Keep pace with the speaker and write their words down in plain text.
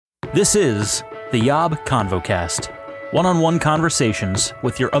This is the Yob ConvoCast, one-on-one conversations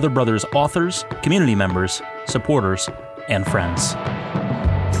with your other brother's authors, community members, supporters, and friends.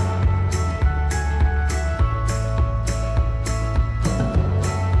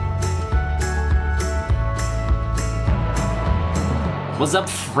 What's up,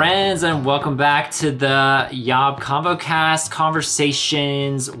 friends, and welcome back to the Yob ConvoCast,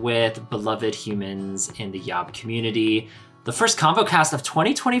 conversations with beloved humans in the Yob community. The first ConvoCast of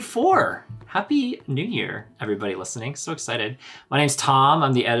 2024. Happy New Year, everybody listening. So excited. My name's Tom.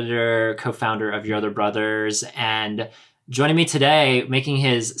 I'm the editor, co-founder of Your Other Brothers, and joining me today, making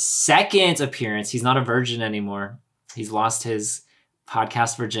his second appearance. He's not a virgin anymore. He's lost his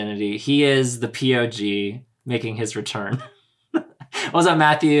podcast virginity. He is the POG making his return. What's up,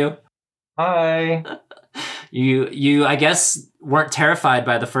 Matthew? Hi. You, I guess, weren't terrified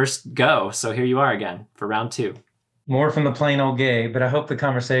by the first go, so here you are again for round two. More from the plain old gay, but I hope the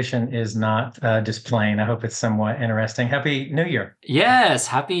conversation is not just plain. I hope it's somewhat interesting. Happy New Year. Yes,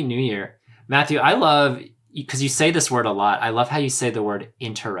 Happy New Year. Matthew, I love, because you say this word a lot, I love how you say the word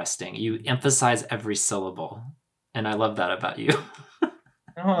interesting. You emphasize every syllable, and I love that about you.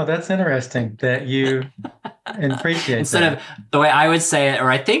 Oh, that's interesting that you appreciate Instead that. of the way I would say it, or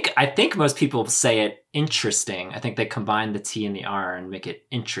I think most people say it interesting. I think they combine the T and the R and make it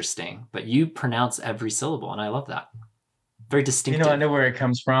interesting. But you pronounce every syllable, and I love that. Very distinctive. I know where it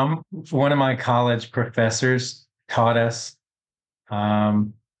comes from. One of my college professors taught us.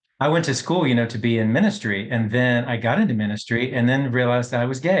 I went to school, to be in ministry, and then I got into ministry, and then realized I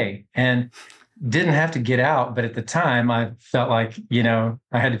was gay, and didn't have to get out, but at the time I felt like, I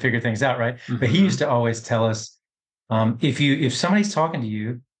had to figure things out, right? Mm-hmm. But he used to always tell us, if somebody's talking to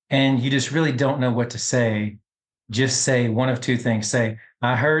you and you just really don't know what to say, just say one of two things. Say,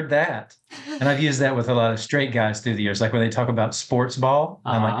 I heard that. And I've used that with a lot of straight guys through the years, like when they talk about sports ball,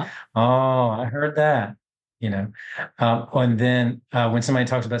 I'm like, oh, I heard that, and then when somebody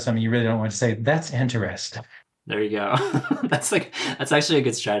talks about something you really don't want to say, that's interesting. There you go. That's actually a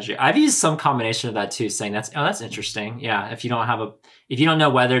good strategy. I've used some combination of that too, saying that's interesting. Yeah. If you don't know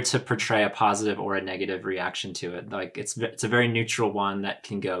whether to portray a positive or a negative reaction to it, like it's a very neutral one that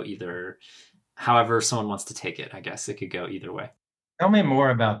can go either, however someone wants to take it. I guess it could go either way. Tell me more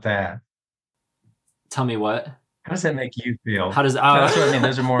about that. Tell me what? How does that make you feel? That's what I mean.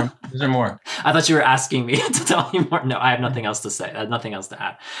 Those are more. I thought you were asking me to tell you more. No, I have nothing else to say. I have nothing else to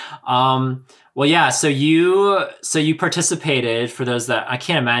add. Well, yeah. So you participated, for those that I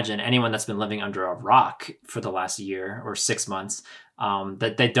can't imagine anyone that's been living under a rock for the last year or 6 months,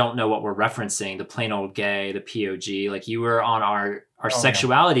 that they don't know what we're referencing, the plain old gay, the POG. Like you were on our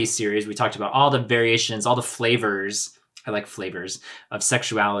sexuality series. We talked about all the variations, all the flavors. I like flavors of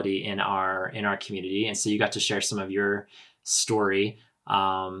sexuality in our community. And so you got to share some of your story.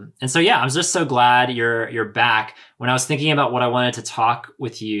 And so, yeah, I'm just so glad you're back. When I was thinking about what I wanted to talk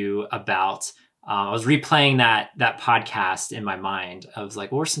with you about, I was replaying that podcast in my mind. I was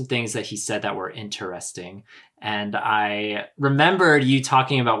like, what were some things that he said that were interesting? And I remembered you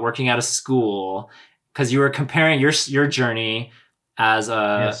talking about working out of school, because you were comparing your journey as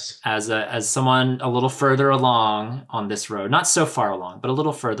someone a little further along on this road, not so far along, but a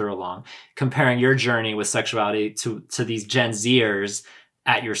little further along, comparing your journey with sexuality to these Gen Zers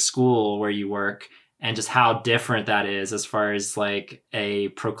at your school where you work, and just how different that is as far as like a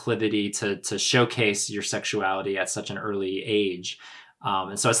proclivity to showcase your sexuality at such an early age.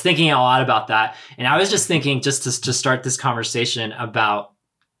 And so I was thinking a lot about that. And I was just thinking, just to start this conversation about,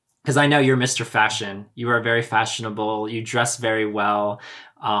 because I know you're Mr. Fashion. You are very fashionable. You dress very well.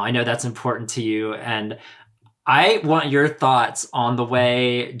 I know that's important to you. And I want your thoughts on the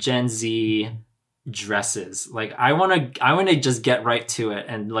way Gen Z dresses. Like, I want to just get right to it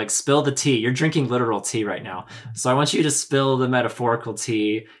and like spill the tea. You're drinking literal tea right now. So I want you to spill the metaphorical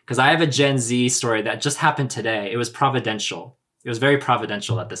tea, because I have a Gen Z story that just happened today. It was providential. It was very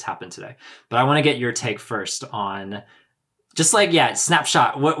providential that this happened today. But I want to get your take first on, just like,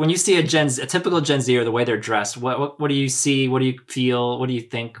 snapshot. When you see a typical Gen Z, or the way they're dressed, what do you see? What do you feel? What do you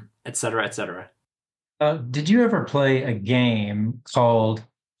think? Et cetera, et cetera. Did you ever play a game called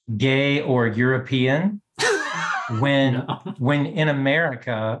Gay or European? When in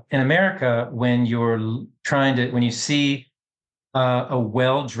America, when when you see a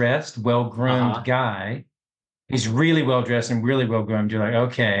well-dressed, well-groomed guy, he's really well-dressed and really well-groomed, you're like,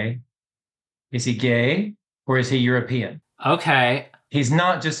 okay, is he gay or is he European? Okay. He's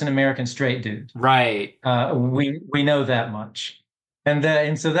not just an American straight dude. Right. We know that much.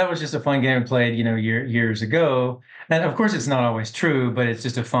 And so that was just a fun game played, years ago. And of course, it's not always true, but it's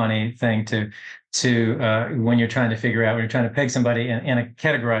just a funny thing to when you're trying to figure out when you're trying to peg somebody and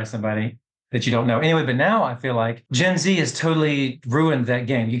categorize somebody that you don't know. Anyway, but now I feel like Gen Z has totally ruined that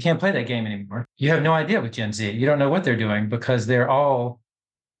game. You can't play that game anymore. You have no idea with Gen Z. You don't know what they're doing because they're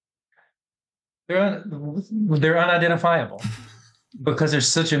unidentifiable because there's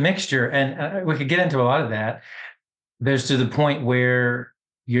such a mixture, and we could get into a lot of that. There's to the point where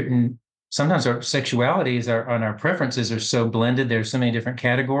sometimes our sexualities and our preferences are so blended. There's so many different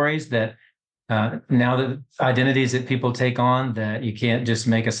categories that now the identities that people take on that you can't just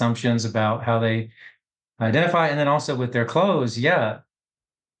make assumptions about how they identify. And then also with their clothes, yeah,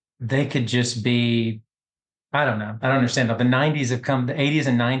 they could just be, I don't know. I don't understand. The 90s have come, the 80s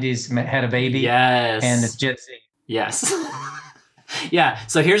and 90s had a baby. Yes. And it's Gen Z. Yes. Yeah.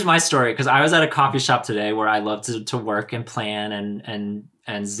 So here's my story, because I was at a coffee shop today where I love to work and plan and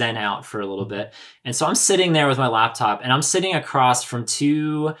zen out for a little bit. And so I'm sitting there with my laptop, and I'm sitting across from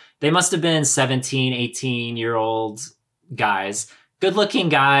they must have been 17, 18-year-old guys, good looking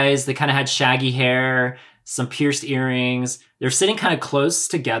guys. They kind of had shaggy hair, some pierced earrings. They're sitting kind of close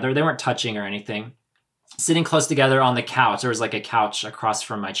together. They weren't touching or anything. Sitting close together on the couch. There was like a couch across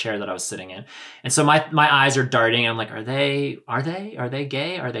from my chair that I was sitting in. And so my eyes are darting. I'm like, are they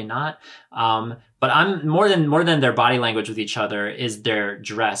gay? Are they not? But I'm more than their body language with each other is their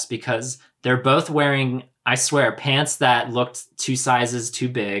dress, because they're both wearing, I swear, pants that looked 2 sizes too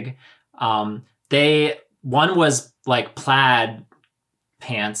big. One was like plaid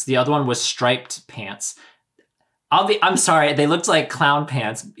pants. The other one was striped pants. I'm sorry, they looked like clown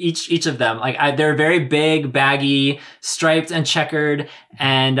pants, each of them. Like they're very big, baggy, striped and checkered.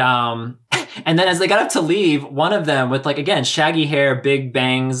 And and then as they got up to leave, one of them with, like, again, shaggy hair, big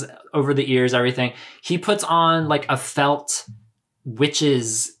bangs over the ears, everything, he puts on like a felt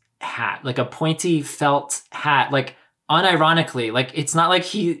witch's hat, like a pointy felt hat, like unironically. Like it's not like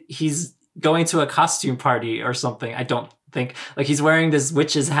he's going to a costume party or something. I don't think, like, he's wearing this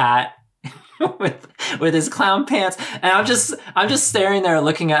witch's hat with his clown pants, and I'm just staring there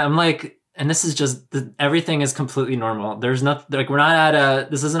looking at him, like, and this is just everything is completely normal. There's nothing, like, we're not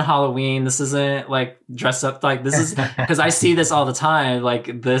at this isn't Halloween, this isn't like dress up, like this is because I see this all the time,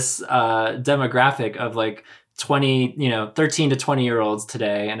 like this demographic of like 13 to 20-year-olds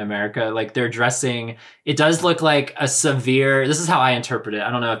today in America, like they're dressing, it does look like a severe, this is how I interpret it, I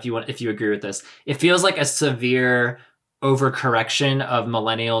don't know if you agree with this, it feels like a severe overcorrection of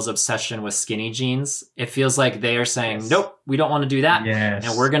millennials' obsession with skinny jeans. It feels like they are saying, yes, nope, we don't want to do that. Yes.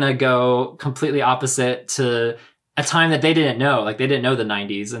 And we're going to go completely opposite to a time that they didn't know. Like they didn't know the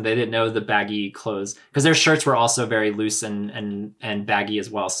 90s, and they didn't know the baggy clothes, because their shirts were also very loose and baggy as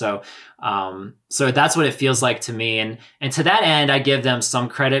well. So that's what it feels like to me. And to that end, I give them some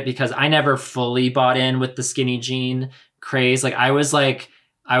credit, because I never fully bought in with the skinny jean craze. Like I was like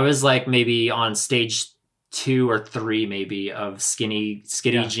maybe on stage 2 or 3 maybe of skinny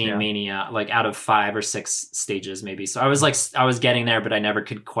jean mania, like out of 5 or 6 stages maybe. So I was getting there, but I never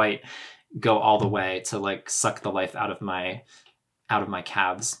could quite go all the way to like suck the life out of my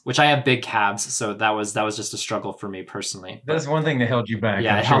calves, which I have big calves. So that was just a struggle for me personally. That's one thing that held you back.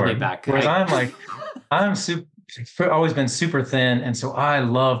 Yeah, it held me back. Whereas I'm always been super thin. And so I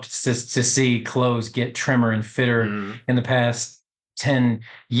loved to see clothes get trimmer and fitter in the past 10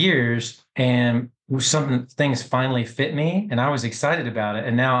 years. And things finally fit me, and I was excited about it.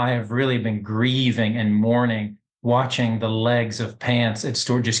 And now I have really been grieving and mourning, watching the legs of pants at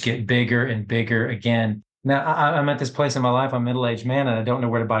store just get bigger and bigger again. Now I'm at this place in my life, I'm a middle-aged man, and I don't know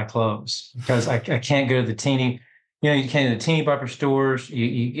where to buy clothes, because I can't go to the teeny, you can't go to the teeny bopper stores.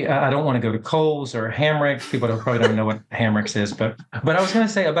 I don't want to go to Kohl's or Hamrick's. People probably don't know what Hamrick's is, but I was going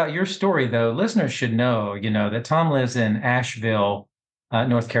to say about your story, though, listeners should know, that Tom lives in Asheville,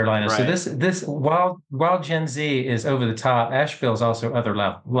 North Carolina. Right. So this while Gen Z is over the top, Asheville is also other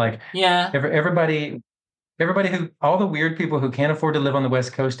level. Like, yeah, everybody all the weird people who can't afford to live on the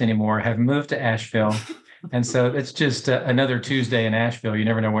West Coast anymore have moved to Asheville. And so it's just another Tuesday in Asheville. You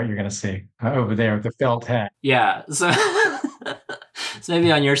never know what you're going to see over there with the felt hat. Yeah. So so maybe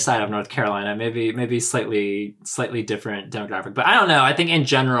on your side of North Carolina, maybe slightly different demographic, but I don't know. I think in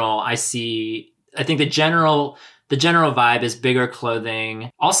general, I think the general vibe is bigger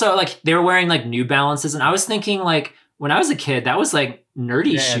clothing. Also, like they were wearing like New Balances, and I was thinking, like, when I was a kid, that was like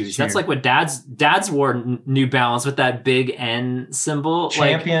nerdy shoes. That's like what dads wore, New Balance with that big N symbol.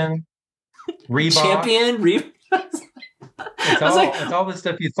 Champion, Reebok. It's all the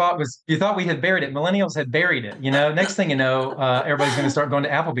stuff you thought we had buried it. Millennials had buried it. Next thing you know, everybody's going to start going to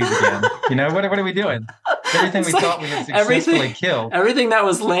Applebee's again. What are we doing? Everything we thought we had successfully killed. Everything that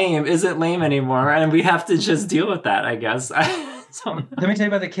was lame isn't lame anymore, and we have to just deal with that, I guess. Let me tell you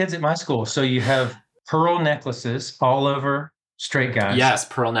about the kids at my school. So you have pearl necklaces all over straight guys. Yes,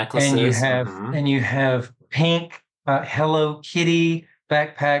 pearl necklaces. And you have pink Hello Kitty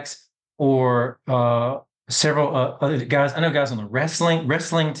backpacks, or several other guys. I know guys on the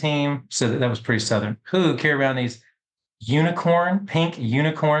wrestling team. So that was pretty Southern, who carry around these pink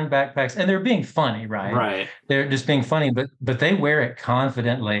unicorn backpacks, and they're being funny, right? Right. They're just being funny, but they wear it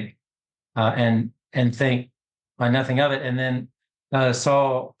confidently, and think nothing of it. And then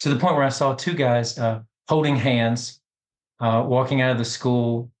saw, to the point where I saw two guys holding hands, walking out of the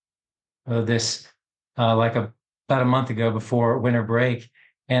school about a month ago before winter break,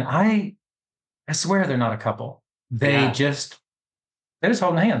 and I swear they're not a couple. They're just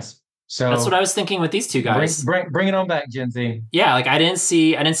holding hands. So that's what I was thinking with these two guys. Bring it on back, Gen Z. Yeah, like I didn't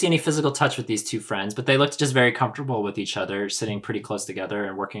see any physical touch with these two friends, but they looked just very comfortable with each other, sitting pretty close together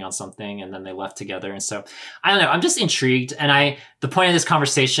and working on something, and then they left together. And so I don't know, I'm just intrigued. And the point of this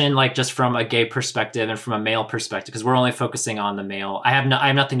conversation, like just from a gay perspective and from a male perspective, because we're only focusing on the male. I have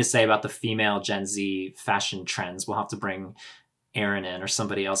nothing to say about the female Gen Z fashion trends. We'll have to bring Aaron in, or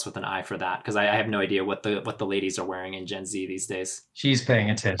somebody else with an eye for that, because I have no idea what the ladies are wearing in Gen Z these days. She's paying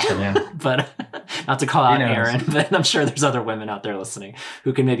attention, yeah. But not to call out Aaron, but I'm sure there's other women out there listening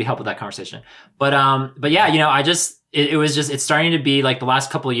who can maybe help with that conversation. But yeah, it's starting to be like the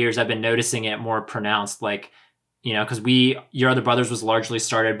last couple of years I've been noticing it more pronounced, like, because Your Other Brothers was largely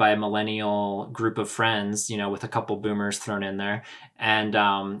started by a millennial group of friends, with a couple boomers thrown in there. And,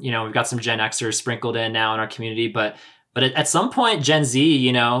 we've got some Gen Xers sprinkled in now in our community, but at some point, Gen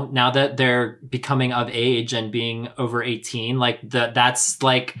Z, now that they're becoming of age and being over 18, that's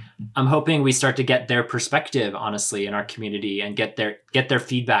like, I'm hoping we start to get their perspective, honestly, in our community, and get their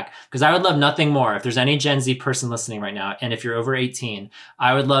feedback. Because I would love nothing more, if there's any Gen Z person listening right now, and if you're over 18,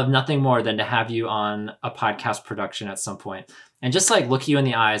 I would love nothing more than to have you on a podcast production at some point, and just like look you in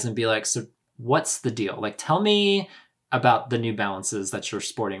the eyes and be like, so what's the deal? Like, tell me about the New Balances that you're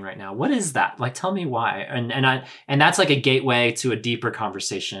sporting right now. What is that? Like, tell me why. And that's like a gateway to a deeper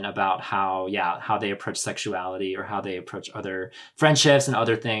conversation about how they approach sexuality, or how they approach other friendships and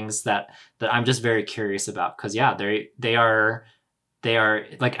other things that I'm just very curious about. Cause they are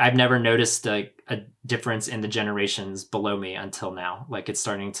like, I've never noticed a difference in the generations below me until now. Like, it's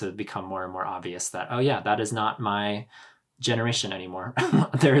starting to become more and more obvious that, oh yeah, that is not my generation anymore.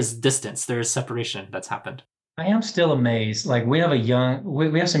 There is distance, there is separation that's happened. I am still amazed. Like, we have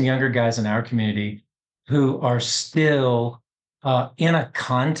we have some younger guys in our community who are still in a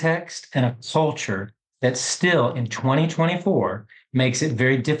context and a culture that still in 2024 makes it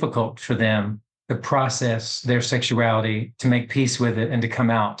very difficult for them to process their sexuality, to make peace with it, and to come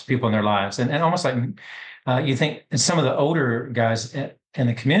out to people in their lives. And almost like you think some of the older guys in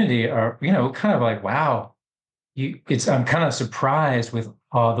the community are, kind of like, wow, I'm kind of surprised with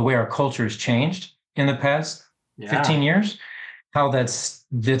the way our culture has changed in the past 15 years, how that's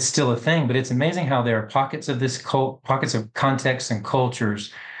still a thing. But it's amazing how there are pockets of pockets of contexts and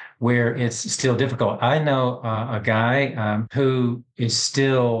cultures where it's still difficult. I know a guy who is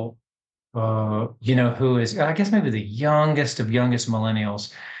still, who is, I guess, maybe the youngest of youngest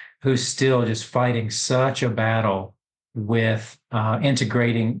millennials, who's still just fighting such a battle with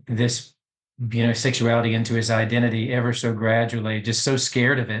integrating this, sexuality into his identity ever so gradually, just so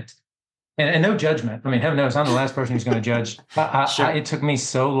scared of it. And no judgment. I mean, heaven knows I'm the last person who's going to judge. Sure. It took me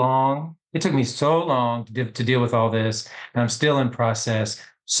so long. It took me so long to deal with all this, and I'm still in process.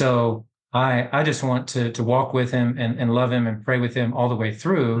 So I just want to walk with him and love him and pray with him all the way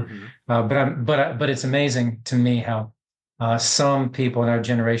through. Mm-hmm. But it's amazing to me how some people in our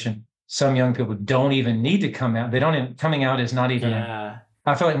generation, some young people, don't even need to come out. Coming out is not even. Yeah.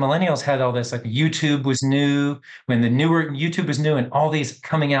 I feel like millennials had all this, like YouTube was new, when the newer YouTube was new, and all these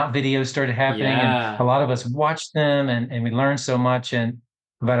coming out videos started happening. Yeah. And a lot of us watched them, and we learned so much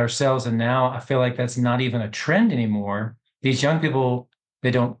about ourselves. And now I feel like that's not even a trend anymore. These young people,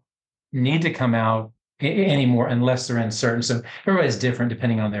 they don't need to come out anymore unless they're uncertain. So everybody's different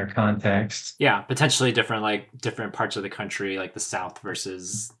depending on their context. Yeah, potentially different, like different parts of the country, like the South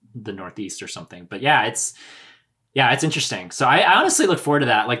versus the Northeast or something. But yeah, it's interesting. So I honestly look forward to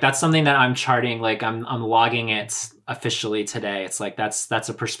that. Like, that's something that I'm charting. Like, I'm logging it officially today. It's like that's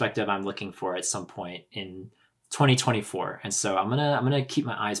a perspective I'm looking for at some point in 2024. And so I'm gonna keep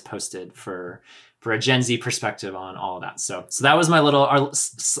my eyes posted for a Gen Z perspective on all of that. So that was my little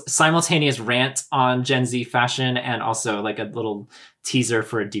simultaneous rant on Gen Z fashion, and also like a little teaser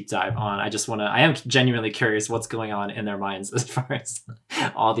for a deep dive on. I am genuinely curious what's going on in their minds as far as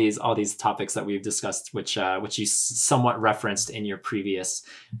all these topics that we've discussed, which you somewhat referenced in your previous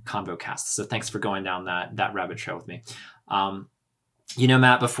convo cast. So thanks for going down that rabbit trail with me.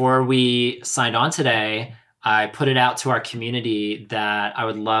 Matt, before we signed on today, I put it out to our community that I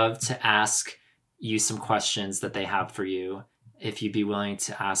would love to ask you some questions that they have for you, if you'd be willing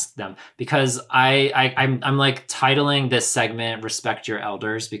to ask them, because I'm like titling this segment "Respect Your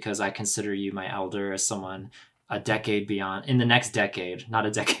Elders," because I consider you my elder as someone a decade beyond, in the next decade, not a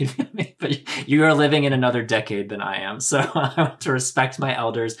decade beyond me, but you are living in another decade than I am. So I want to respect my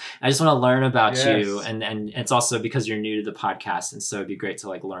elders. I just want to learn about you. And it's also because you're new to the podcast. And so it'd be great to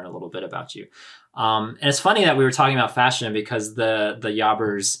like learn a little bit about you. And it's funny that we were talking about fashion, because the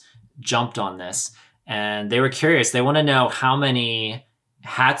Yobbers jumped on this and they were curious. They want to know how many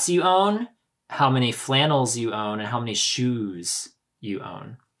hats you own, how many flannels you own, and how many shoes you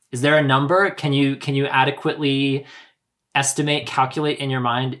own. Is there a number? Can you adequately calculate in your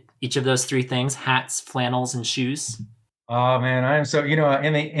mind each of those three things: hats, flannels, and shoes? Oh man, I am so,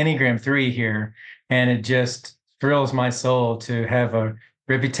 in the Enneagram 3 here, and it just thrills my soul to have a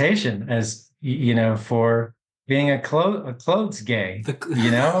reputation as, for being a clothes gay, a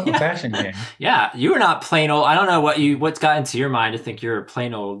fashion gay. Yeah, you are not plain old. I don't know what's got into your mind to think you're a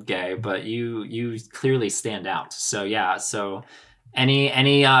plain old gay, but you clearly stand out. So yeah, so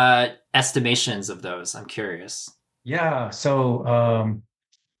any estimations of those? I'm curious. Yeah, so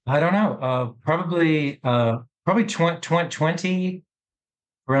I don't know. Probably 20,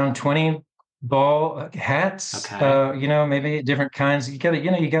 around 20 ball hats. Okay. Maybe different kinds. You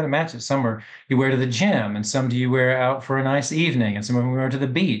gotta match it somewhere. You wear to the gym, and some do you wear out for a nice evening, and some of them wear to the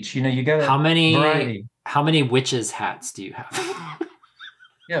beach. You got variety. How many witches hats do you have?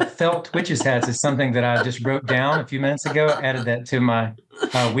 Yeah, felt witches hats is something that I just wrote down a few minutes ago. Added that to my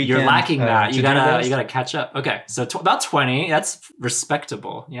weekend. You're lacking that. You gotta catch up. Okay, so about 20. That's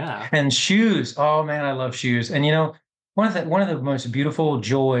respectable. Yeah. And shoes. Oh man, I love shoes. And one of the most beautiful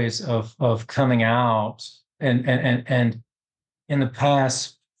joys of coming out and in the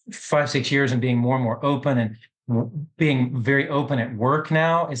past 5-6 years and being more and more open and being very open at work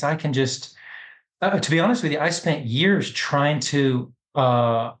now is I can just to be honest with you, I spent years trying to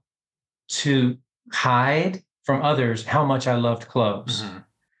hide from others how much I loved clothes,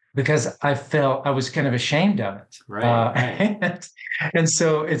 because I felt I was kind of ashamed of it. Right. And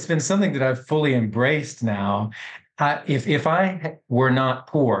so it's been something that I've fully embraced now. If I were not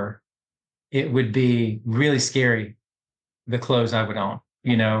poor, it would be really scary, the clothes I would own.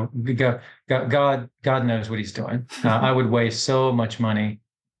 God knows what he's doing. I would waste so much money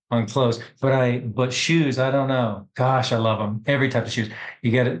on clothes, but shoes, I don't know. Gosh, I love them. Every type of shoes.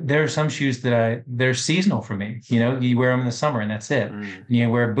 There are some shoes that they're seasonal for me. You wear them in the summer and that's it. You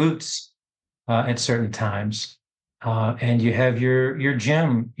wear boots at certain times, and you have your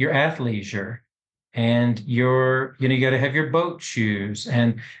gym, your athleisure, and you got to have your boat shoes,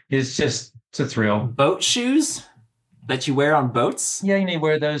 and it's a thrill. Boat shoes that you wear on boats? Yeah, you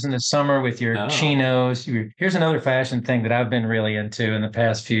wear those in the summer with your chinos. Here's another fashion thing that I've been really into in the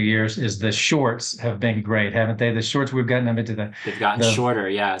past few years is the shorts have been great, haven't they? The shorts, we've gotten them into They've gotten shorter,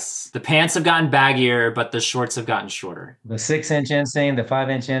 yes. The pants have gotten baggier, but the shorts have gotten shorter. The 6-inch inseam, the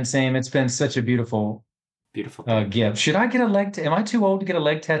 5-inch inseam. It's been such a beautiful gift. Should I get am I too old to get a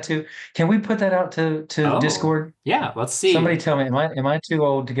leg tattoo? Can we put that out to Discord? Yeah, let's see. Somebody tell me, am I too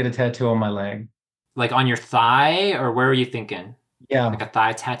old to get a tattoo on my leg? Like on your thigh, or where are you thinking? Yeah. Like a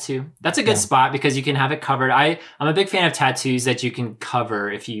thigh tattoo? That's a good spot because you can have it covered. I'm a big fan of tattoos that you can cover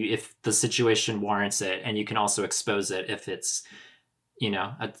if the situation warrants it, and you can also expose it if it's,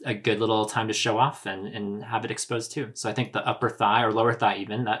 a good little time to show off and have it exposed too. So I think the upper thigh or lower thigh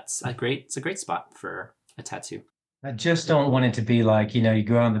even, it's a great spot for a tattoo. I just don't want it to be like, you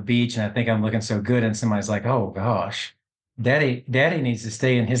go on the beach and I think I'm looking so good and somebody's like, oh gosh, daddy needs to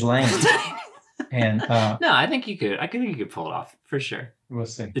stay in his lane. And no, I think you could pull it off for sure. We'll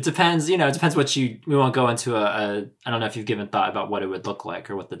see. It depends, it depends what we won't go into I don't know if you've given thought about what it would look like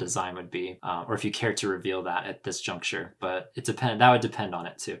or what the design would be, or if you care to reveal that at this juncture, but that would depend on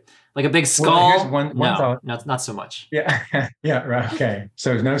it too. Like a big skull. Well, here's one thought. No, not so much. Yeah. Yeah. Right. Okay.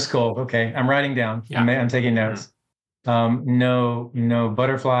 So no skull. Okay. I'm writing down. Yeah. I'm taking notes. No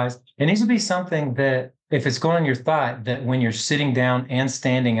butterflies. It needs to be something that if it's going on your thigh, that when you're sitting down and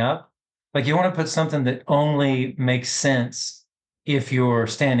standing up, like you want to put something that only makes sense if you're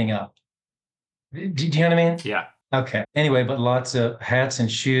standing up. Do you know what I mean? Yeah. Okay. Anyway, but lots of hats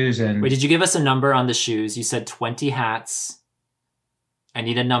and shoes Wait, and did you give us a number on the shoes? You said 20 hats. I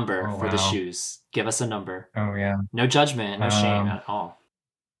need a number oh for the wow. shoes. Give us a number. Oh yeah. No judgment, no shame Um, at all.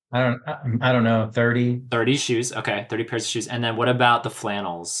 I don't know, 30. 30 shoes. Okay, 30 pairs of shoes. And then what about the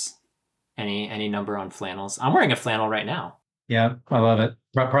flannels? Any number on flannels? I'm wearing a flannel right now. Yeah, I love it.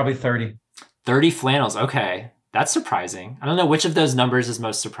 Probably 30. 30 flannels. Okay. That's surprising. I don't know which of those numbers is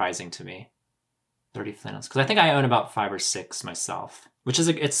most surprising to me. 30 flannels. Because I think I own about 5 or 6 myself, which is,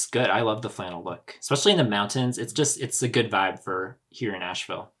 it's good. I love the flannel look, especially in the mountains. It's a good vibe for here in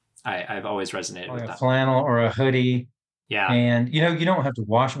Asheville. I've always resonated with A that. flannel or a hoodie. Yeah. And you don't have to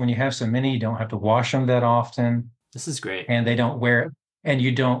wash when you have so many, you don't have to wash them that often. This is great. And they don't wear and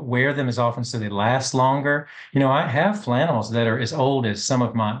you don't wear them as often so they last longer. I have flannels that are as old as some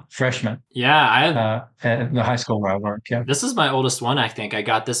of my freshmen Yeah, I have. At the high school where I work. Yeah. This is my oldest one, I think. I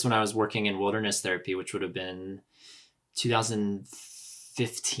got this when I was working in wilderness therapy, which would have been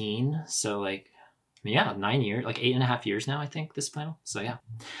 2015. So like, yeah, 9 years, like 8.5 years now, I think, this flannel. So yeah.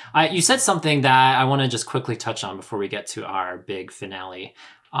 You said something that I want to just quickly touch on before we get to our big finale.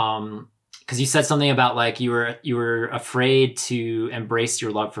 Because you said something about like you were afraid to embrace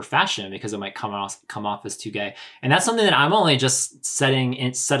your love for fashion because it might come off as too gay, and that's something that I'm only just settling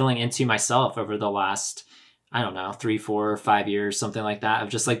into myself over the last, I don't know, 3, 4, 5 years, something like that, of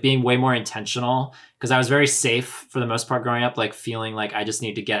just like being way more intentional, because I was very safe for the most part growing up, like feeling like I just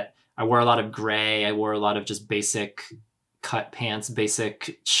need to get. I wore a lot of gray. I wore a lot of just basic cut pants,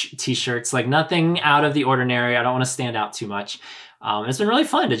 basic t-shirts, like nothing out of the ordinary. I don't want to stand out too much. It's been really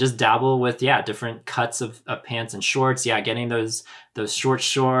fun to just dabble with, different cuts of pants and shorts. Yeah, getting those short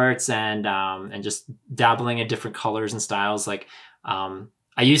shorts and just dabbling in different colors and styles. Like I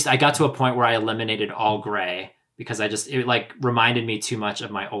got to a point where I eliminated all gray because it like reminded me too much of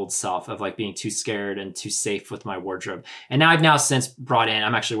my old self, of like being too scared and too safe with my wardrobe. And now I've since brought in,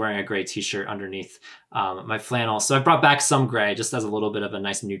 I'm actually wearing a gray t-shirt underneath my flannel. So I brought back some gray just as a little bit of a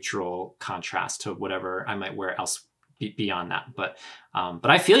nice neutral contrast to whatever I might wear else beyond that. But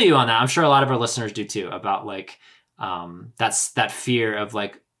I feel you on that. I'm sure a lot of our listeners do too, about like that's that fear of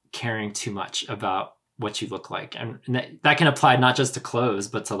like caring too much about what you look like, and that can apply not just to clothes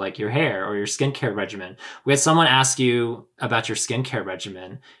but to like your hair or your skincare regimen. We had someone ask you about your skincare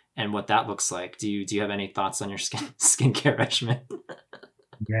regimen and what that looks like. Do you have any thoughts on your skincare regimen?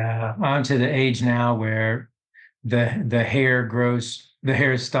 Yeah, I'm to the age now where the hair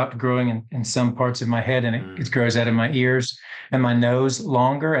has stopped growing in some parts of my head, and it grows out of my ears and my nose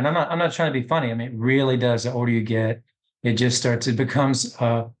longer. And I'm not trying to be funny. I mean, it really does. The older you get, it becomes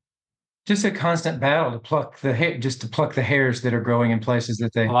just a constant battle to pluck the hair, just to pluck the hairs that are growing in places that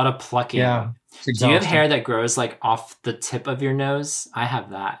a lot of plucking. Yeah. Do you have hair that grows like off the tip of your nose? I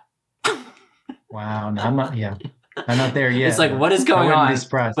have that. Wow. No, I'm not there yet. It's like, what is going on? Be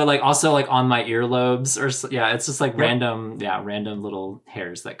surprised. But like also like on my earlobes it's just like random little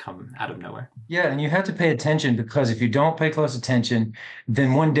hairs that come out of nowhere. Yeah, and you have to pay attention, because if you don't pay close attention,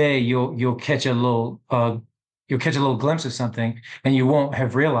 then one day you'll catch a little glimpse of something, and you won't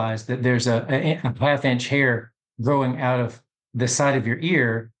have realized that there's a half-inch hair growing out of the side of your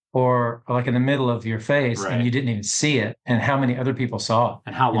ear or like in the middle of your face, right. And you didn't even see it. And how many other people saw it?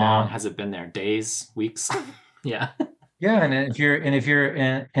 And how long has it been there? Days, weeks? Yeah. Yeah, and if you're in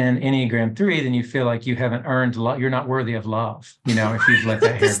Enneagram 3, then you feel like you haven't earned love. You're not worthy of love. If you've let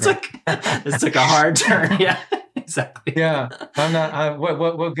that hair grow. This took a hard turn. Yeah, exactly. Yeah, I'm not.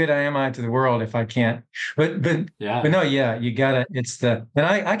 What good am I to the world if I can't? But no, yeah, you gotta. And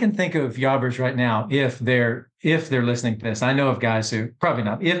I can think of yobbers right now, if they're listening to this. I know of guys who probably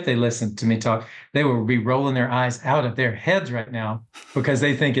not. If they listen to me talk, they will be rolling their eyes out of their heads right now, because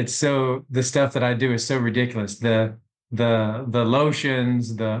they think the stuff that I do is so ridiculous. The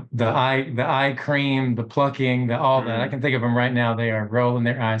lotions, the eye cream, the plucking, all that. I can think of them right now. They are rolling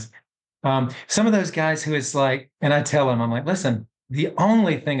their eyes. Some of those guys who it's like, and I tell them, I'm like, listen, the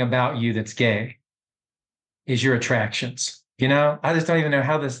only thing about you that's gay is your attractions. I just don't even know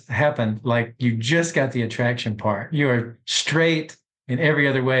how this happened. Like, you just got the attraction part. You are straight in every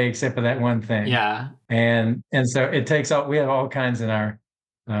other way except for that one thing. Yeah. And so it takes all. We have all kinds in our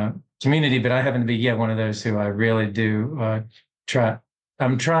community, but I happen to be one of those who I really do try.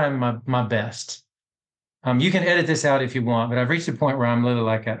 I'm trying my best. You can edit this out if you want, but I've reached a point where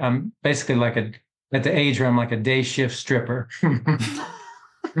I'm basically at the age where I'm like a day shift stripper.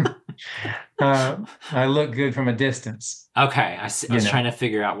 I look good from a distance. Okay, I was trying to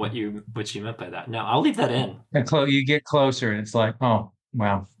figure out what you meant by that. No, I'll leave that in. And you get closer, and it's like, oh,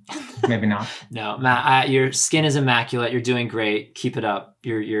 Well, maybe not. No, Matt, your skin is immaculate. You're doing great. Keep it up.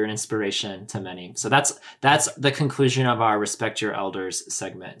 You're an inspiration to many. So that's the conclusion of our Respect Your Elders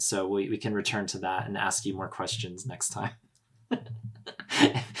segment. So we can return to that and ask you more questions next time.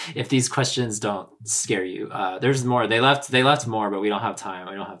 If these questions don't scare you, there's more. They left more, but we don't have time.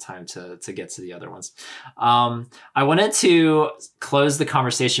 We don't have time to get to the other ones. I wanted to close the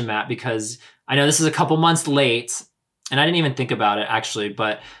conversation, Matt, because I know this is a couple months late, and I didn't even think about it actually,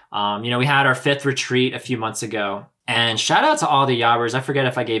 but we had our 5th retreat a few months ago, and shout out to all the Yobbers. I forget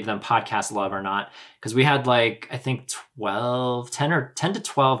if I gave them podcast love or not, because we had I think 10 to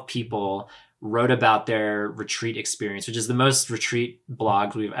 12 people wrote about their retreat experience, which is the most retreat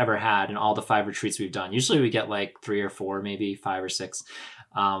blogs we've ever had in all the 5 retreats we've done. Usually we get 3 or 4, maybe 5 or 6.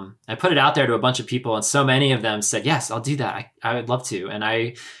 I put it out there to a bunch of people, and so many of them said, yes, I'll do that. I would love to. And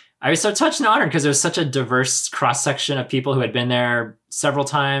I was so touched and honored because there was such a diverse cross-section of people who had been there several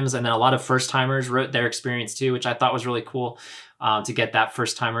times. And then a lot of first-timers wrote their experience too, which I thought was really cool to get that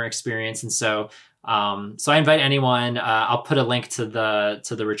first-timer experience. And so I invite anyone, I'll put a link to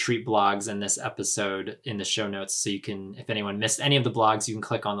the retreat blogs in this episode in the show notes. So you can, if anyone missed any of the blogs, you can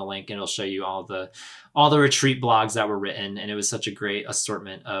click on the link and it'll show you all the retreat blogs that were written. And it was such a great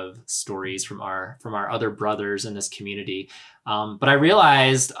assortment of stories from our other brothers in this community. But I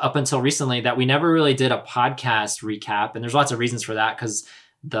realized up until recently that we never really did a podcast recap. And there's lots of reasons for that, because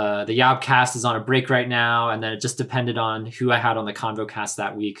the Yobcast is on a break right now, and then it just depended on who I had on the ConvoCast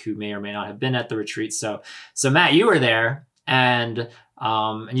that week, who may or may not have been at the retreat. So Matt, you were there, and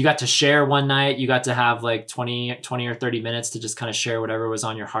you got to share one night. You got to have 20 or 30 minutes to just kind of share whatever was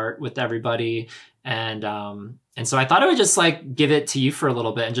on your heart with everybody. And so I thought I would just give it to you for a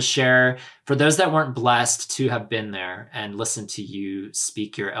little bit and just share for those that weren't blessed to have been there and listen to you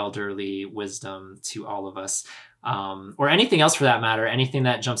speak your elderly wisdom to all of us. Or anything else for that matter, anything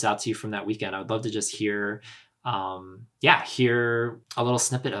that jumps out to you from that weekend. I would love to just hear a little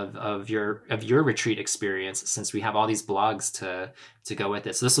snippet of your retreat experience, since we have all these blogs to go with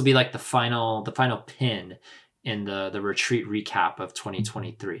it. So this will be the final pin in the retreat recap of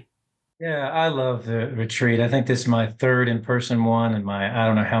 2023. Yeah, I love the retreat. I think this is my 3rd in-person one, and I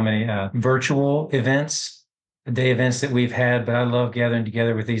don't know how many virtual events, day events that we've had, but I love gathering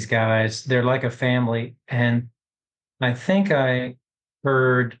together with these guys. They're like a family, and I think I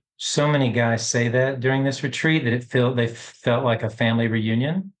heard so many guys say that during this retreat that they felt like a family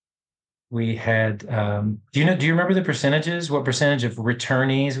reunion. We had, do you remember the percentages? What percentage of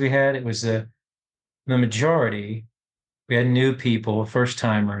returnees we had? It was the majority. We had new people, first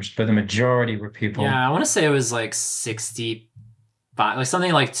timers, but the majority were people. Yeah, I want to say it was 65,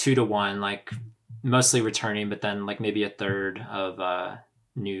 something 2 to 1, mostly returning, but then maybe a third of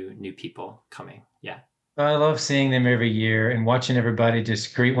new people coming. Yeah. I love seeing them every year and watching everybody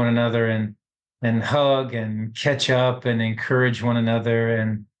just greet one another and hug and catch up and encourage one another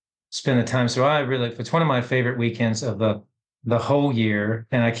and spend the time. So it's one of my favorite weekends of the whole year,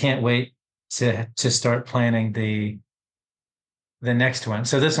 and I can't wait to start planning the next one.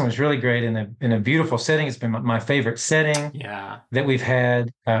 So this one was really great in a beautiful setting. It's been my favorite setting that we've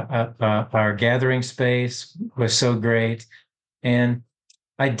had. Our gathering space was so great, and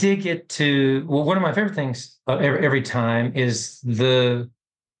I did get to, one of my favorite things every time is the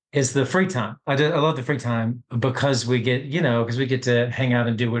free time. I love the free time because we get to hang out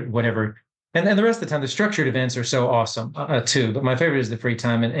and do whatever. And the rest of the time, the structured events are so awesome too. But my favorite is the free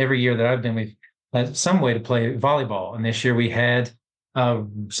time. And every year that I've been, we've had some way to play volleyball. And this year we had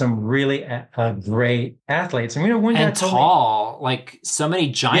some really great athletes. And one guy tall, so many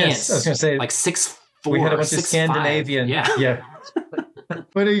giants. Yes, I was going to say 6'4". We had a bunch of Scandinavian. Yeah.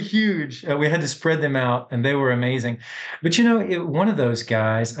 But a huge, we had to spread them out, and they were amazing. But one of those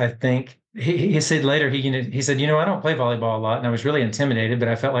guys, I think he said later, he said, I don't play volleyball a lot, and I was really intimidated, but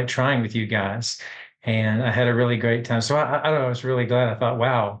I felt like trying with you guys, and I had a really great time. So I was really glad. I thought,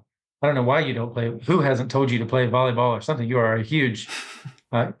 wow, I don't know why you don't play. Who hasn't told you to play volleyball or something? You are a huge,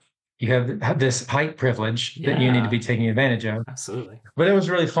 you have this height privilege that you need to be taking advantage of. Absolutely. But it was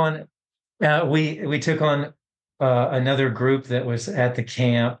really fun. We took on another group that was at the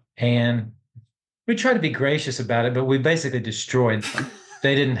camp, and we tried to be gracious about it, but we basically destroyed them.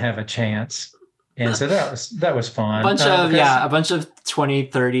 They didn't have a chance. And so that was fun. A bunch of 20,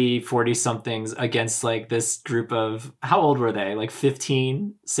 30, 40 somethings against this group of, how old were they?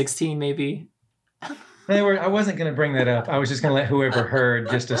 15, 16 maybe? I wasn't going to bring that up. I was just going to let whoever heard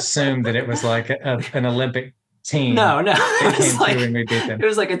just assume that it was an Olympic team. No. It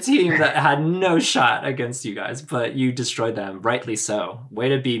was a team that had no shot against you guys, but you destroyed them, rightly so. Way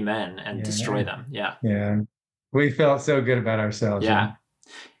to be men and destroy them. Yeah. Yeah. We felt so good about ourselves. Yeah.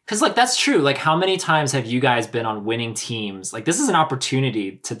 Because like that's true. Like how many times have you guys been on winning teams? Like this is an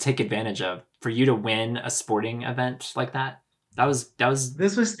opportunity to take advantage of for you to win a sporting event like that. That was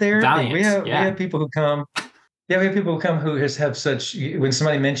This was therapy. valiant. We have people who come. Yeah, we have people who come who just have such. When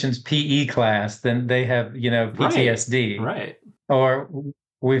somebody mentions PE class, then they have PTSD. Right. Or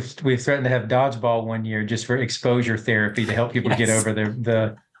we've threatened to have dodgeball one year just for exposure therapy to help people get over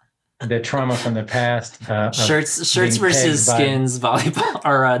the trauma from the past. Shirts versus skins volleyball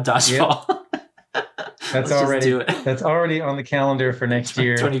or dodgeball. Yep. That's already on the calendar for next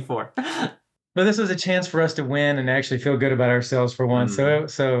year. 24. But this was a chance for us to win and actually feel good about ourselves for once.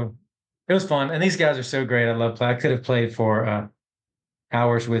 So it was fun. And these guys are so great. I love play. I could have played for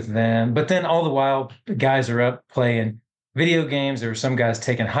hours with them. But then all the while, the guys are up playing video games. There were some guys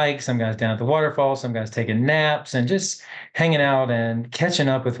taking hikes, some guys down at the waterfall, some guys taking naps and just hanging out and catching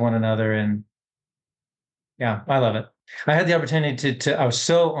up with one another. And yeah, I love it. I had the opportunity I was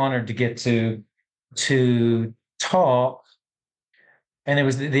so honored to get to talk. And it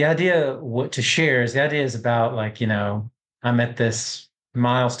was the idea, what to share is the idea is about like, I'm at this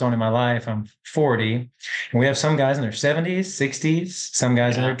milestone in my life. I'm 40 and we have some guys in their 70s, 60s, some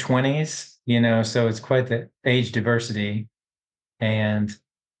guys in their 20s, so it's quite the age diversity. And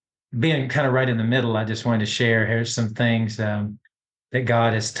being kind of right in the middle, I just wanted to share, here's some things that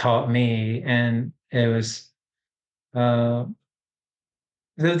God has taught me. And it was, I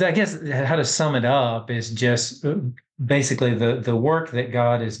guess how to sum it up is just basically the work that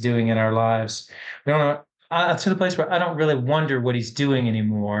God is doing in our lives. We don't know, to the place where I don't really wonder what he's doing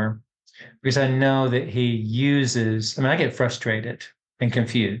anymore, because I know that he uses, I get frustrated and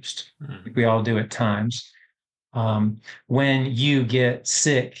confused. Like we all do at times. When you get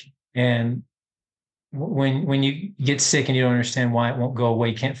sick and when you get sick and you don't understand why it won't go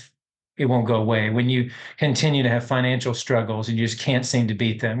away, it won't go away. When you continue to have financial struggles and you just can't seem to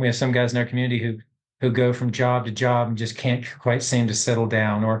beat them. We have some guys in our community who go from job to job and just can't quite seem to settle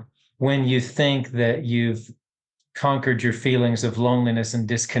down. Or when you think that you've conquered your feelings of loneliness and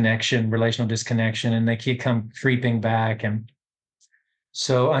disconnection, relational disconnection, and they keep creeping back. And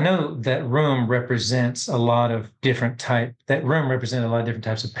so I know that room represents a lot of different types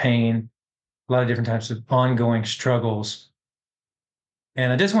of pain, a lot of different types of ongoing struggles.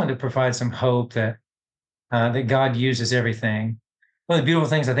 And I just wanted to provide some hope that God uses everything. One of the beautiful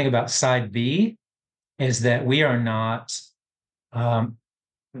things I think about side B is that we are not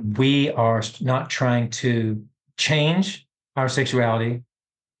trying to change our sexuality.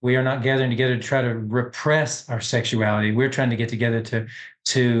 We are not gathering together to try to repress our sexuality. We're trying to get together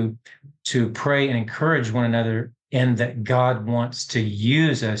to pray and encourage one another in that God wants to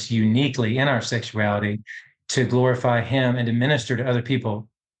use us uniquely in our sexuality to glorify him and to minister to other people.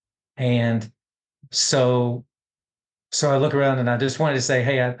 And so I look around and I just wanted to say,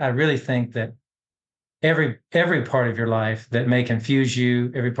 hey, I really think that every part of your life that may confuse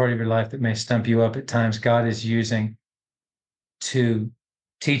you, every part of your life that may stump you up at times, God is using to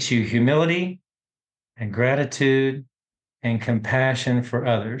teach you humility and gratitude and compassion for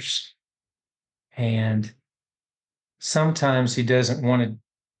others. And sometimes he doesn't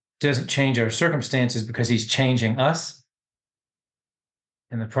change our circumstances because he's changing us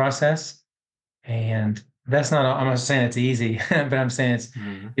in the process. And that's not, I'm not saying it's easy, but I'm saying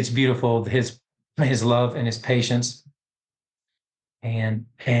it's beautiful, his love and his patience. And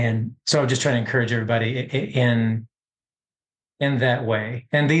so I'm just trying to encourage everybody in that way.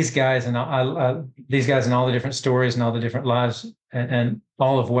 And these guys and all the different stories and all the different lives and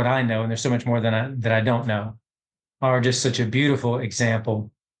all of what I know, and there's so much more that I don't know, are just such a beautiful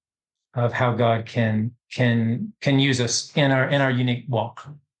example of how God can use us in our unique walk.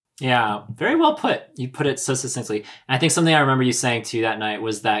 Yeah, very well put. You put it so succinctly. And I think something I remember you saying too that night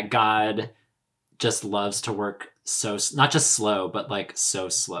was that God just loves to work so, not just slow, but like so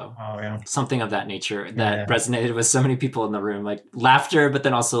slow. Oh yeah. Something of that nature that resonated with so many people in the room, like laughter, but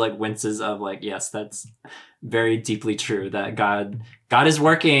then also like winces of like, yes, that's very deeply true that God is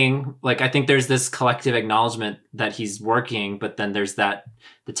working. Like, I think there's this collective acknowledgement that he's working, but then there's the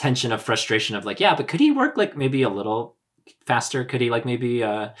tension of frustration of like, yeah, but could he work like maybe a little faster? Could he like maybe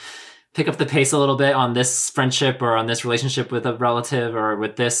pick up the pace a little bit on this friendship or on this relationship with a relative or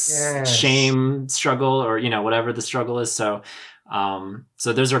with this shame struggle or, whatever the struggle is. So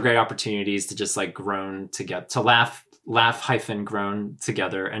those are great opportunities to just like groan together, to laugh groan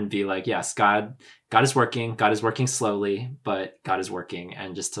together and be like, yes, God is working slowly, but God is working.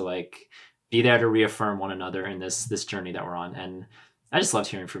 And just to like be there to reaffirm one another in this journey that we're on. And I just loved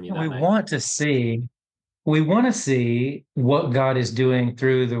hearing from you. We want to see what God is doing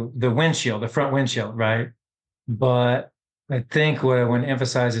through the windshield, the front windshield, right? But I think what I want to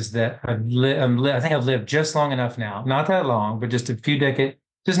emphasize is that I think I've lived just long enough now, not that long, but just a few decades,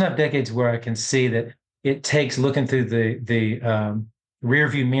 just enough decades where I can see that it takes looking through the rear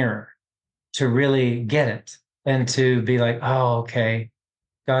view mirror to really get it and to be like, oh, okay,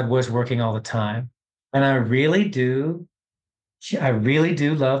 God was working all the time. And I really do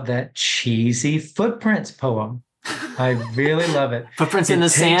love that cheesy footprints poem. I really love it. Footprints in It the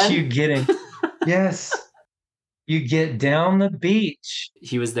takes sand. you getting, yes, you get down the beach.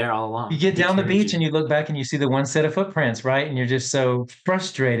 He was there all You along. get He down the carried beach you. and you look back and you see the one set of footprints, right? And you're just so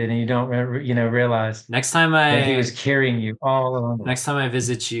frustrated and you don't, realize Next time that he was carrying you all along the way. Next time I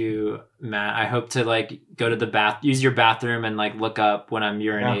visit you, Matt, I hope to like go to the use your bathroom and like look up when I'm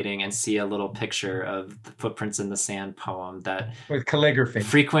urinating and see a little picture of the Footprints in the Sand poem that With calligraphy.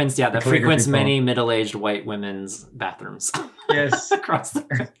 frequents calligraphy many poem. middle-aged white women's bathrooms. Yes. Across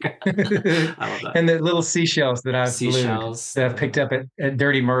the I love that. And the little seashells that I've Seashells. that I've picked up at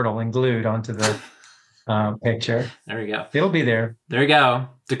Dirty Myrtle and glued onto the picture. There we go. It'll be there. There we go.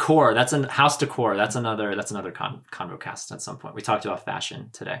 Decor. That's an house decor. That's another convo cast at some point. We talked about fashion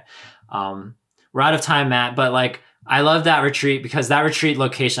today. We're out of time, Matt, but like I love that retreat because that retreat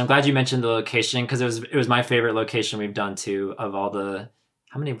location, I'm glad you mentioned the location because it was my favorite location we've done too of all the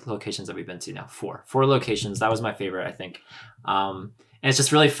how many locations have we been to now? Four locations. That was my favorite, I think. And it's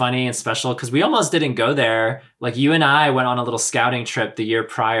just really funny and special because we almost didn't go there. Like you and I went on a little scouting trip the year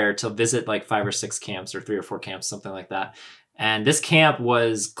prior to visit like 5 or 6 camps or 3 or 4 camps, something like that. And this camp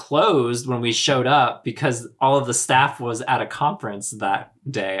was closed when we showed up because all of the staff was at a conference that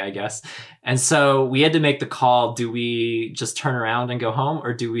day, I guess. And so we had to make the call, do we just turn around and go home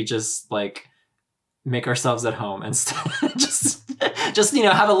or do we just like make ourselves at home and just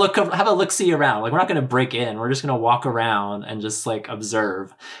have a look see around. Like we're not going to break in. We're just going to walk around and just like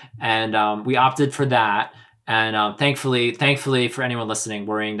observe. And we opted for that. And thankfully for anyone listening,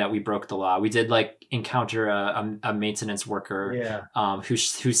 worrying that we broke the law, we did like encounter a maintenance worker who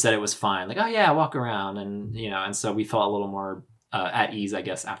said it was fine. Like, oh yeah, walk around, and so we felt a little more at ease, I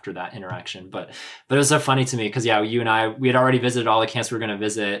guess, after that interaction. But it was so funny to me because you and I, we had already visited all the camps we were going to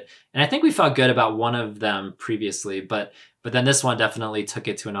visit, and I think we felt good about one of them previously, but then this one definitely took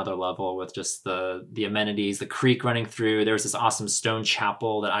it to another level with just the amenities, the creek running through. There was this awesome stone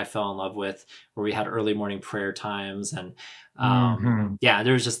chapel that I fell in love with, where we had early morning prayer times, and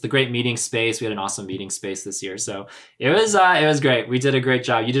there was just the great meeting space. We had an awesome meeting space this year, so it was great. We did a great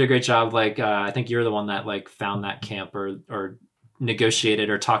job. You did a great job. Like I think you're the one that like found that camp or negotiated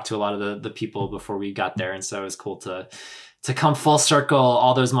or talked to a lot of the people before we got there, and so it was cool to come full circle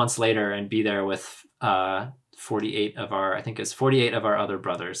all those months later and be there with 48 of our other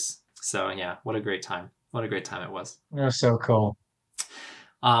brothers. So yeah, what a great time it was. It was so cool.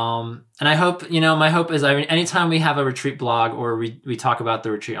 And I hope, my hope is, anytime we have a retreat blog or we talk about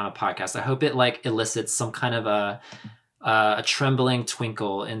the retreat on a podcast, I hope it like elicits some kind of a trembling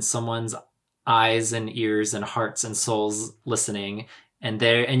twinkle in someone's eyes and ears and hearts and souls listening, and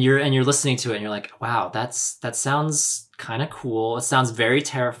you're listening to it and you're like, wow, that sounds kind of cool. It sounds very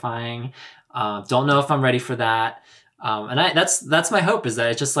terrifying. Don't know if I'm ready for that. And that's my hope, is that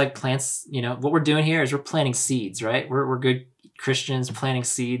it just like plants, what we're doing here is we're planting seeds, right? We're good Christians planting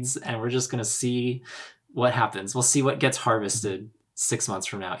seeds, and we're just going to see what happens. We'll see what gets harvested 6 months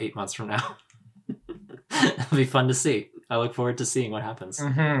from now, 8 months from now. It'll be fun to see. I look forward to seeing what happens,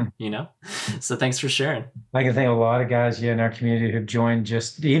 So thanks for sharing. I can think of a lot of guys in our community who've joined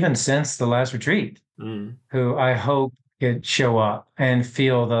just even since the last retreat, who I hope could show up and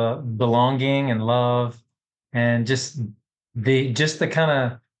feel the belonging and love and just the kind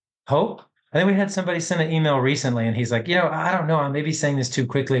of hope. I think we had somebody send an email recently and he's like, I don't know, I may be saying this too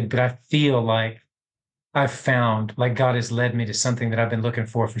quickly, but I feel like I've found like God has led me to something that I've been looking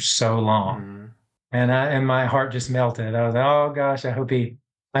for so long. And my heart just melted. I was like, oh gosh, I hope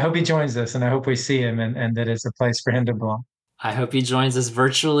he joins us, and I hope we see him and that it's a place for him to belong. I hope he joins us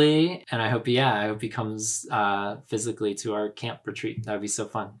virtually, and I hope he comes physically to our camp retreat. That would be so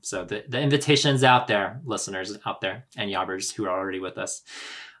fun. So the invitation's out there, listeners out there, and Yobbers who are already with us.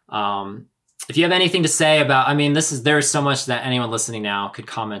 If you have anything to say about, there's so much that anyone listening now could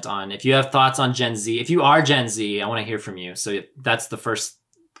comment on. If you have thoughts on Gen Z, if you are Gen Z, I want to hear from you. So that's the first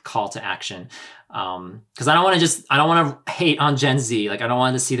call to action. Because I don't want to hate on Gen Z. Like I don't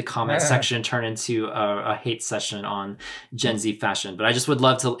want to see the comment section turn into a hate session on Gen Z fashion, but I just would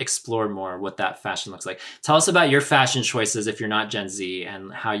love to explore more what that fashion looks like. Tell us about your fashion choices if you're not Gen Z,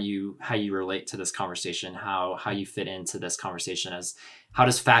 and how you relate to this conversation, how you fit into this conversation, as how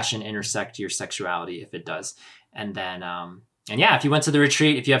does fashion intersect your sexuality, if it does. And then And yeah, if you went to the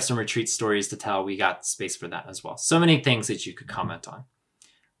retreat, if you have some retreat stories to tell, we got space for that as well. So many things that you could comment on.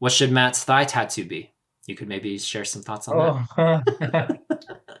 What should Matt's thigh tattoo be? You could maybe share some thoughts on that.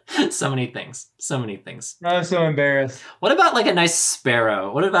 So many things. So many things. I'm so embarrassed. What about like a nice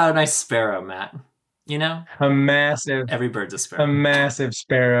sparrow? What about a nice sparrow, Matt? You know? Every bird's a sparrow. A massive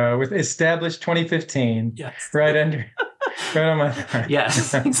sparrow with established 2015. Yes. Right on my thigh.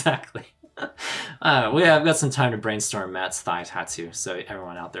 Yes, exactly. I've got some time to brainstorm Matt's thigh tattoo. So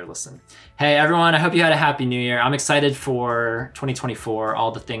everyone out there, listen. Hey, everyone, I hope you had a happy new year. I'm excited for 2024,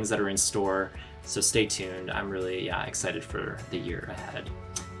 all the things that are in store. So stay tuned. I'm really excited for the year ahead.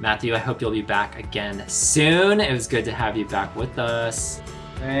 Matthew, I hope you'll be back again soon. It was good to have you back with us.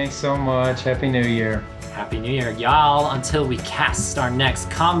 Thanks so much. Happy New Year. Happy New Year, y'all. Until we cast our next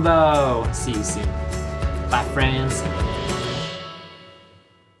combo. See you soon. Bye, friends.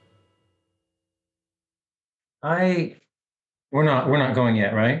 We're not going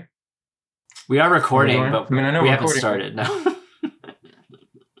yet, right? We are recording, but I know we we're haven't recording. started. No.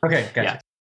 Okay, gotcha. Yeah.